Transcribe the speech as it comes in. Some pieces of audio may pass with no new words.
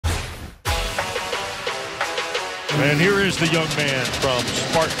And here is the young man from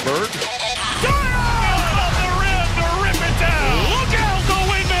Spartanburg. Zion off the rim to rip it down. Look out the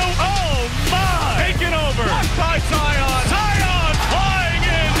window. Oh, my. Taking over. Blocked by Zion. Zion flying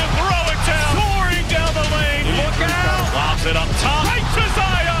in to throw it down. Soaring down the lane. Look out. Lobs it up top. Right to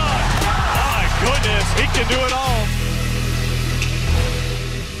Zion. My goodness, he can do it all.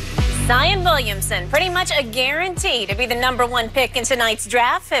 Zion Williamson, pretty much a guarantee to be the #1 pick in tonight's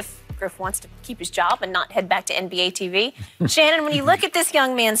draft if Griff wants to keep his job and not head back to NBA TV. Shannon, when you look at this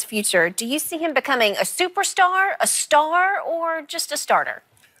young man's future, do you see him becoming a superstar, a star, or just a starter?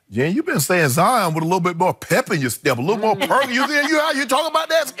 Jen, you've been saying Zion with a little bit more pep in your step, a little more perk. You talking about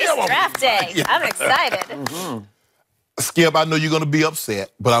that, Skip? It's draft day. Yeah. I'm excited. Skip, I know you're going to be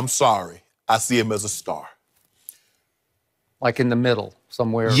upset, but I'm sorry. I see him as a star. Like in the middle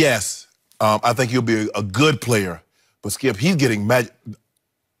somewhere. Yes. I think he'll be a good player. But, Skip, he's getting magic.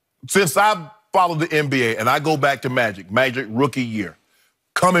 Since I followed the NBA and I go back to Magic rookie year,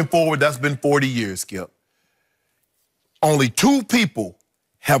 coming forward, that's been 40 years, Skip. Only 2 people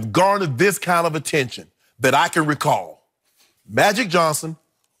have garnered this kind of attention that I can recall. Magic Johnson,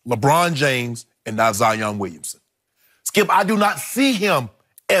 LeBron James, and now Zion Williamson. Skip, I do not see him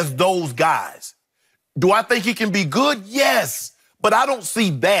as those guys. Do I think he can be good? Yes, but I don't see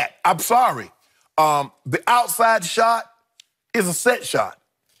that. I'm sorry. The outside shot is a set shot.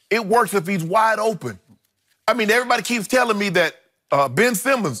 It works if he's wide open. I mean, everybody keeps telling me that Ben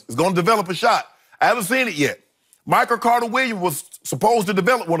Simmons is going to develop a shot. I haven't seen it yet. Michael Carter-Williams was supposed to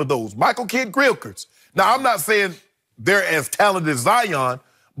develop one of those. Michael Kidd-Gilchrist. Now, I'm not saying they're as talented as Zion,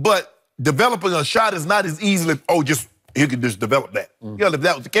 but developing a shot is not as easily, he could just develop that. Yeah, if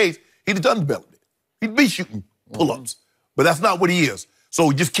that was the case, he'd have done developed it. He'd be shooting pull-ups. But that's not what he is.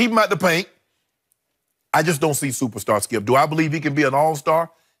 So just keep him out the paint. I just don't see superstar Skip. Do I believe he can be an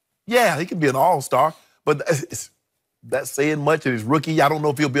all-star? Yeah, he can be an all-star. But that's saying much in his rookie. I don't know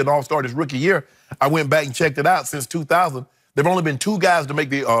if he'll be an all-star in his rookie year. I went back and checked it out. Since 2000, there have only been 2 guys to make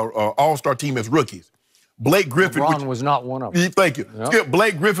the all-star team as rookies. Blake Griffin. LeBron was not one of them. Thank you. Yep. Skip,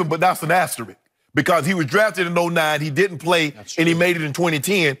 Blake Griffin, but that's an asterisk. Because he was drafted in 09, he didn't play, and he made it in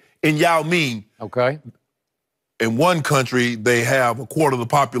 2010 in Yao Ming. Okay. In one country, they have a quarter of the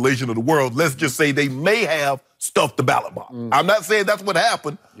population of the world. Let's just say they may have stuffed the ballot box. I'm not saying that's what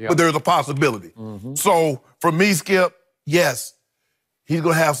happened, but there's a possibility. So for me, Skip, yes, he's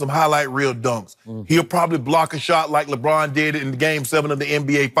going to have some highlight reel dunks. He'll probably block a shot like LeBron did in Game 7 of the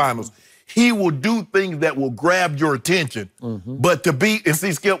NBA Finals. He will do things that will grab your attention. But to be, and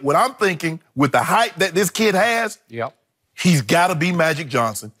see, Skip, what I'm thinking, with the hype that this kid has, he's got to be Magic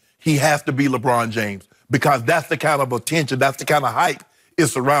Johnson. He has to be LeBron James. Because that's the kind of attention, that's the kind of hype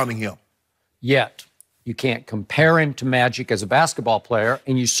is surrounding him. Yet, you can't compare him to Magic as a basketball player,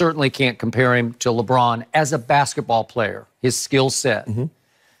 and you certainly can't compare him to LeBron as a basketball player, his skill set.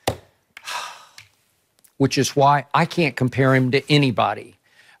 Which is why I can't compare him to anybody.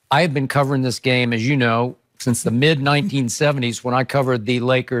 I have been covering this game, as you know, since the mid-1970s when I covered the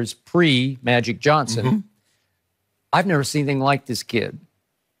Lakers pre-Magic Johnson. I've never seen anything like this kid.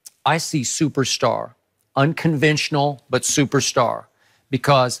 I see superstar. Unconventional, but superstar,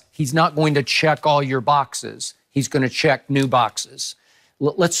 because he's not going to check all your boxes. He's going to check new boxes.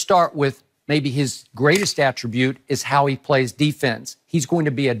 Let's start with maybe his greatest attribute is how he plays defense. He's going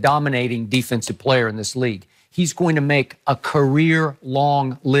to be a dominating defensive player in this league. He's going to make a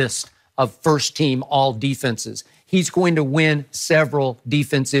career-long list of first-team all defenses. He's going to win several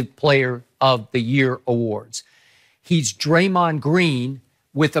Defensive Player of the Year awards. He's Draymond Green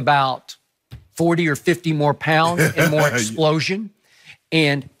with about 40 or 50 more pounds and more explosion.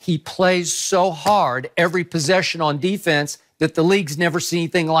 And he plays so hard every possession on defense that the league's never seen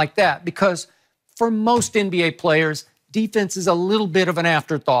anything like that. Because for most NBA players, defense is a little bit of an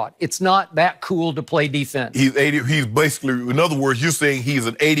afterthought. It's not that cool to play defense. He's basically, in other words, you're saying he's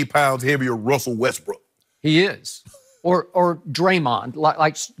an 80 pounds heavier Russell Westbrook. He is. Or Draymond.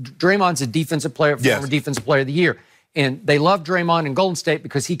 Like Draymond's a defensive player, former Defensive Player of the Year. And they love Draymond in Golden State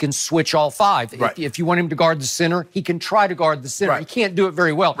because he can switch all 5. If you want him to guard the center, he can try to guard the center. He can't do it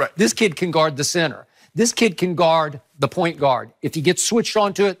very well. This kid can guard the center. This kid can guard the point guard. If he gets switched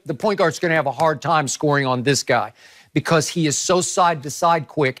onto it, the point guard's going to have a hard time scoring on this guy because he is so side-to-side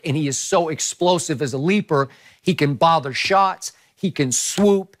quick and he is so explosive as a leaper. He can bother shots. He can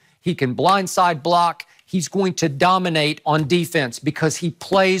swoop. He can blindside block. He's going to dominate on defense because he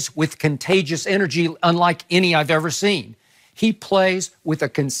plays with contagious energy unlike any I've ever seen. He plays with a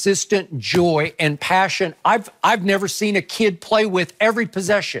consistent joy and passion I've never seen a kid play with every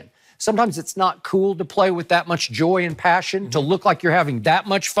possession. Sometimes it's not cool to play with that much joy and passion, to look like you're having that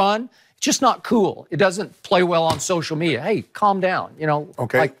much fun. just not cool. It doesn't play well on social media. Hey, calm down. You know,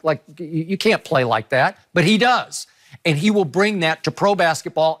 like you can't play like that. But he does. And he will bring that to pro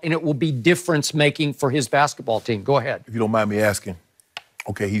basketball, and it will be difference-making for his basketball team. Go ahead. If you don't mind me asking,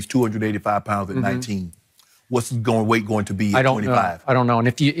 okay, he's 285 pounds at 19. What's his weight going to be at 25? I don't know. And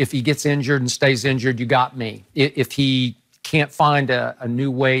if he gets injured and stays injured, you got me. If he can't find a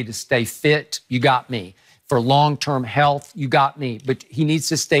new way to stay fit, you got me. For long-term health, you got me. But he needs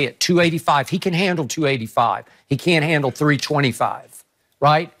to stay at 285. He can handle 285. He can't handle 325,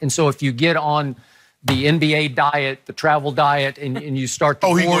 right? And so if you get on the NBA diet, the travel diet, and you start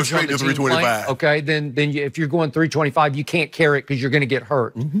to he goes straight to 325. Okay, then if you're going 325, you can't carry it because you're going to get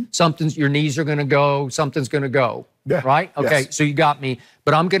hurt. Your knees are going to go, something's going to go. Yeah. Right? Okay, Yes. so you got me.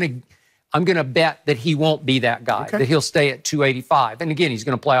 But I'm going to bet that he won't be that guy, that he'll stay at 285. And again, he's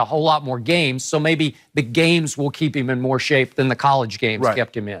going to play a whole lot more games, so maybe the games will keep him in more shape than the college games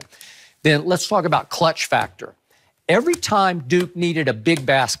kept him in. Then let's talk about clutch factor. Every time Duke needed a big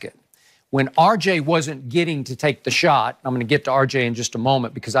basket, when RJ wasn't getting to take the shot, I'm going to get to RJ in just a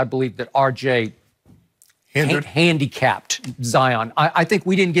moment because I believe that RJ handicapped Zion. I think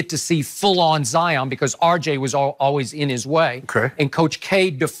we didn't get to see full-on Zion because RJ was always in his way. Okay. And Coach K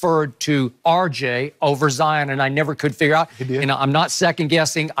deferred to RJ over Zion, and I never could figure out. He did. And I'm not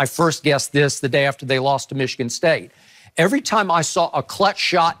second-guessing. I first guessed this the day after they lost to Michigan State. Every time I saw a clutch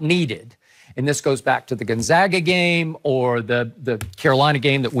shot needed, and this goes back to the Gonzaga game or the Carolina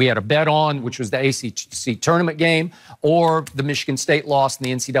game that we had a bet on, which was the ACC tournament game, or the Michigan State loss in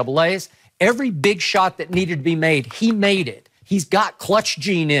the NCAAs. Every big shot that needed to be made, he made it. He's got clutch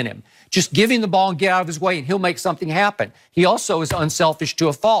gene in him. Just give him the ball and get out of his way, and he'll make something happen. He also is unselfish to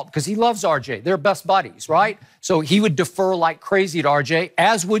a fault because he loves RJ. They're best buddies, right? So he would defer like crazy to RJ,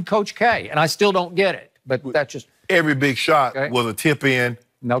 as would Coach K, and I still don't get it. But that's just... Every big shot was a tip-in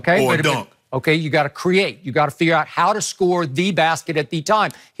or a dunk. Okay, you got to create. You got to figure out how to score the basket at the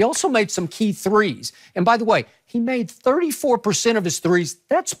time. He also made some key threes. And by the way, he made 34% of his threes.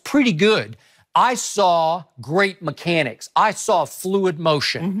 That's pretty good. I saw great mechanics. I saw fluid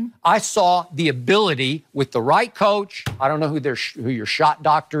motion. I saw the ability with the right coach. I don't know who your shot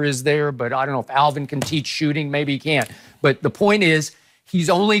doctor is there, but I don't know if Alvin can teach shooting. Maybe he can. But the point is, he's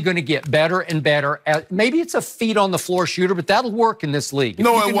only going to get better and better. Maybe it's a feet-on-the-floor shooter, but that'll work in this league. If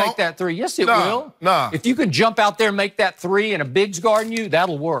you can make that three. Yes, it will. If you can jump out there and make that three and a big's guarding you,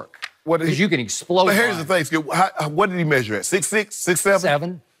 that'll work. Because you can explode. But here's the thing, Skip. What did he measure at? 6'6",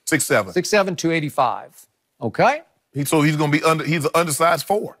 6'7"? 6'7". 6'7", 285. Okay? So he's going to be he's an undersized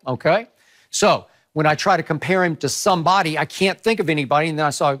 4. Okay? So when I try to compare him to somebody, I can't think of anybody. And then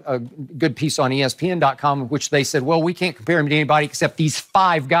I saw a good piece on ESPN.com in which they said, well, we can't compare him to anybody except these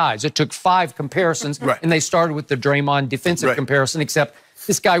 5 guys. It took 5 comparisons, and they started with the Draymond defensive comparison, except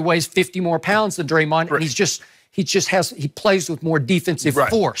this guy weighs 50 more pounds than Draymond, and he plays with more defensive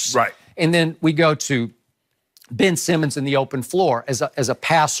force. And then we go to Ben Simmons in the open floor as a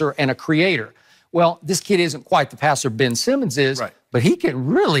passer and a creator. Well, this kid isn't quite the passer Ben Simmons is, but he can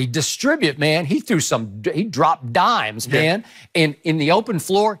really distribute, man. He dropped dimes, man. And in the open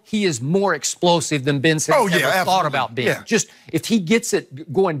floor, he is more explosive than Ben Simmons ever thought about being. Just if he gets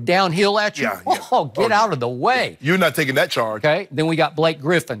it going downhill at you, get out of the way. You're not taking that charge. Okay, then we got Blake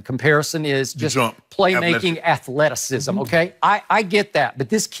Griffin. Comparison is just playmaking athleticism, okay? I get that, but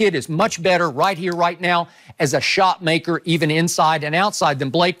this kid is much better right here, right now, as a shot maker, even inside and outside, than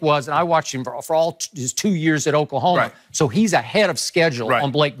Blake was, and I watched him for all his 2 years at Oklahoma. So he's ahead of schedule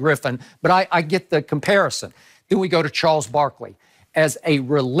on Blake Griffin, but I get the comparison. Then we go to Charles Barkley. As a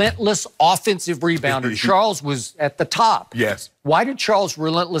relentless offensive rebounder, Charles was at the top. Why did Charles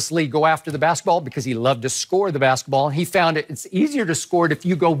relentlessly go after the basketball? Because he loved to score the basketball, and he found it's easier to score it if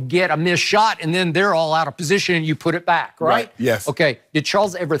you go get a missed shot, and then they're all out of position, and you put it back, right? Okay, did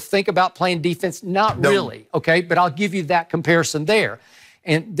Charles ever think about playing defense? Not really, okay? But I'll give you that comparison there.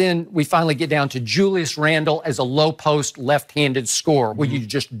 And then we finally get down to Julius Randle as a low-post left-handed scorer, where you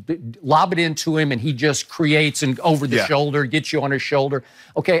just lob it into him and he just creates and over the shoulder, gets you on his shoulder.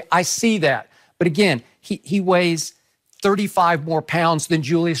 Okay, I see that. But again, he weighs 35 more pounds than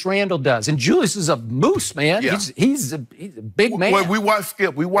Julius Randle does. And Julius is a moose, man. He's a big man. Well, we watched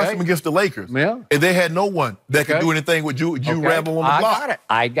Skip. We watched him against the Lakers. And they had no one that could do anything with Randle on the block.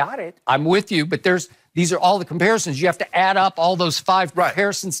 I got it. I'm with you. But these are all the comparisons. You have to add up all those 5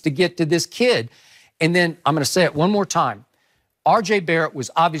 comparisons to get to this kid. And then I'm going to say it one more time. R.J. Barrett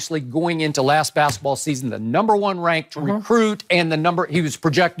was obviously going into last basketball season the #1 ranked recruit, and he was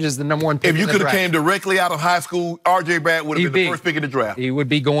projected as the #1 pick. If you could have came directly out of high school, R.J. Barrett would have been the first pick in the draft. He would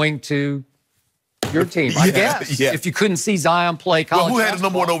be going to Your team, I guess. Yeah. If you couldn't see Zion play college Well, who had the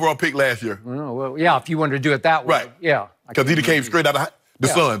basketball. #1 overall pick last year? Well, yeah, if you wanted to do it that way. Right. Yeah. Because he came straight out of the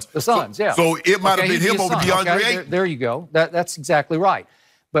Suns. The Suns, yeah. So it might have been he'd him be a over Sun. DeAndre Okay, Ayton. there you go. That's exactly right.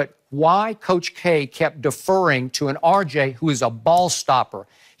 But why Coach K kept deferring to an RJ who is a ball stopper?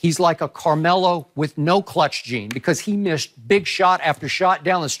 He's like a Carmelo with no clutch gene because he missed big shot after shot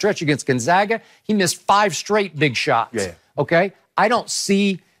down the stretch against Gonzaga. He missed 5 straight big shots. Yeah. Okay? I don't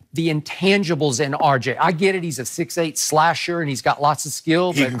see the intangibles in RJ. I get it. He's a 6'8" slasher and he's got lots of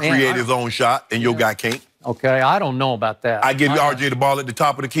skill. He but can man, create his own shot, and your guy can't. Okay, I don't know about that. I give RJ the ball at the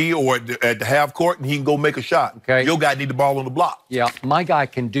top of the key or at the half court, and he can go make a shot. Okay. Your guy need the ball on the block. Yeah, my guy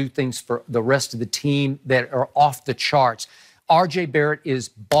can do things for the rest of the team that are off the charts. RJ Barrett is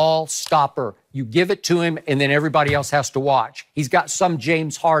ball stopper. You give it to him, and then everybody else has to watch. He's got some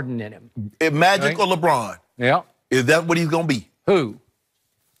James Harden in him. Magic or LeBron? Yeah. Is that what he's going to be? Who?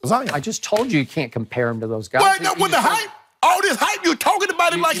 Zion. I just told you can't compare him to those guys. Well, no, with the hype, all this hype, you're talking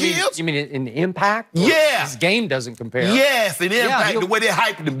about him like he is? You mean in impact? Yeah. His game doesn't compare. Yes, in impact, he'll- the way they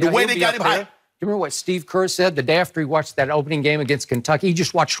hyped him, the Yeah, way he'll they be got up him there. hyped. You remember what Steve Kerr said the day after he watched that opening game against Kentucky? He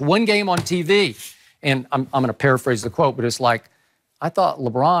just watched one game on TV. And I'm going to paraphrase the quote, but it's like, I thought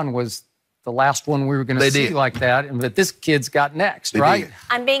LeBron was the last one we were going to see like that, and that this kid's got next, right? did.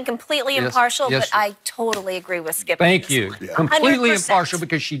 I'm being completely Yes, impartial, yes. but I totally agree with Skip. Thank you. Yeah. Completely 100%. impartial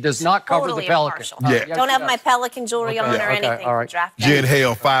because she does not cover Totally the Pelicans. impartial. Yeah. Don't she have does. my Pelican jewelry on Yeah, or okay, anything. all right. Draft day. Jen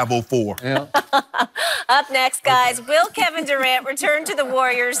Hale, 504. Yeah. Up next, guys, will Kevin Durant return to the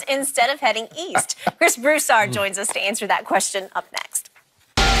Warriors instead of heading east? Chris Broussard joins us to answer that question up next.